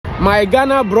My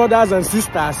Ghana brothers and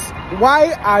sisters,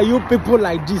 why are you people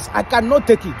like this? I cannot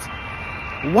take it.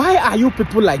 Why are you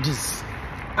people like this?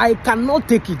 I cannot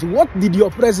take it. What did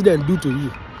your president do to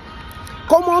you?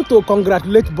 Come on to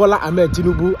congratulate Bola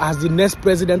Tinubu as the next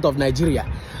president of Nigeria.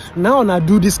 Now I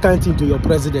do this kind of thing to your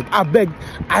president. I beg,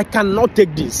 I cannot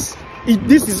take this.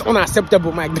 This is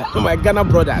unacceptable, my Ghana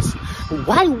brothers.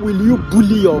 Why will you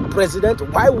bully your president?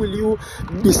 Why will you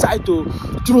decide to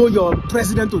throw your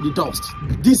president to the dust?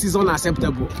 This is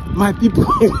unacceptable. My people,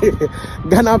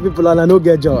 Ghana people, and I no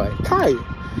get joy. Kai,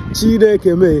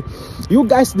 you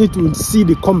guys need to see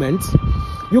the comments.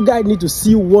 You guys need to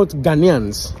see what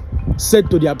Ghanaians said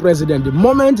to their president the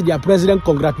moment their president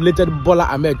congratulated Bola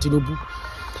Tinubu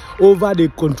over the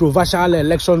controversial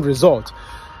election result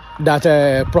that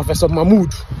Professor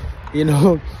Mahmoud,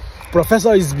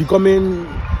 professor is becoming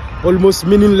almost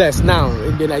meaningless now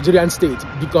in the Nigerian state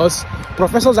because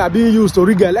professors are being used to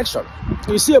rig election.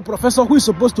 You see a professor who is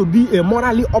supposed to be a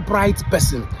morally upright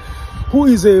person, who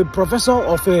is a professor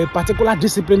of a particular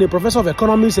discipline, a professor of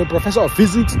economics, a professor of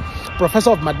physics,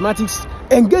 professor of mathematics,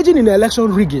 engaging in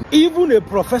election rigging. Even a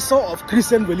professor of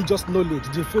Christian religious knowledge,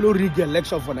 they follow rigged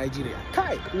election for Nigeria.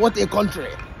 Kai, what a country,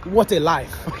 what a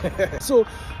life. So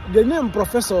the name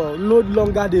professor no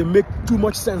longer they make too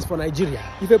much sense for Nigeria.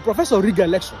 If a professor rig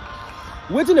election,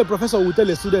 waiting a professor will tell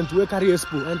a student to carry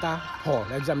expo, enter hall,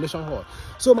 examination hall.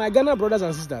 So my Ghana brothers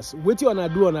and sisters, what you wanna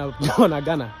do on a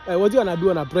Ghana? What you wanna do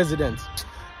on a president?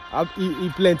 He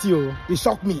plenty. He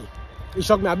shocked me. He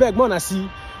shocked me. I beg, wanna see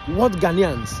what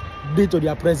Ghanaians did to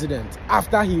their president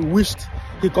after he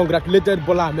congratulated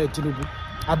Bola Tinubu.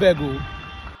 I beg you.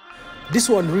 This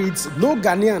one reads, no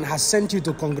Ghanaian has sent you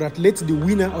to congratulate the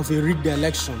winner of a rigged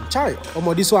election. Chai,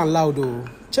 this one loud though.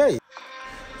 Chai.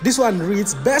 This one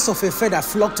reads, birds of a feather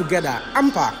flock together.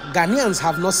 Ampa, Ghanaians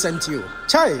have not sent you.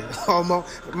 Chai,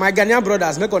 my Ghanaian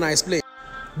brothers, make on explain.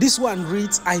 This one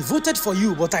reads, I voted for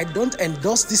you, but I don't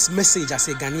endorse this message as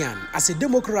a Ghanaian. As a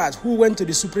Democrat who went to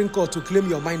the Supreme Court to claim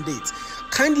your mandate,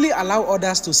 kindly allow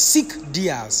others to seek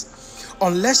theirs,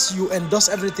 unless you endorse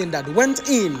everything that went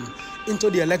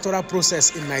into the electoral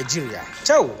process in Nigeria.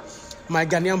 Ciao, my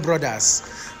Ghanaian brothers,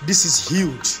 this is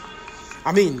huge.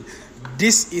 I mean,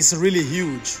 this is really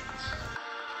huge.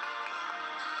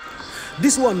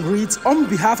 This one reads, on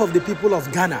behalf of the people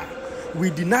of Ghana,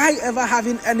 we deny ever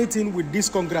having anything with this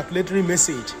congratulatory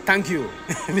message. Thank you,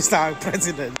 Mr.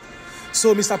 President.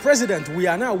 So, Mr. President, we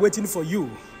are now waiting for you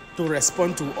to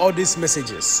respond to all these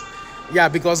messages. Yeah,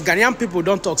 because Ghanaian people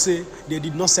don't talk, say they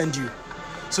did not send you.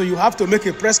 So you have to make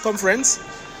a press conference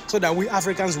so that we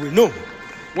Africans will know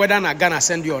whether Ghana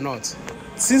send you or not.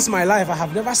 Since my life, I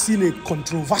have never seen a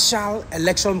controversial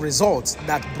election result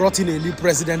that brought in a new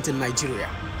president in Nigeria.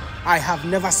 I have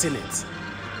never seen it.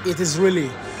 It is really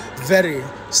very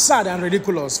sad and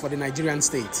ridiculous for the Nigerian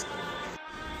state.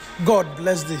 God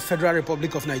bless the Federal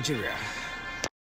Republic of Nigeria.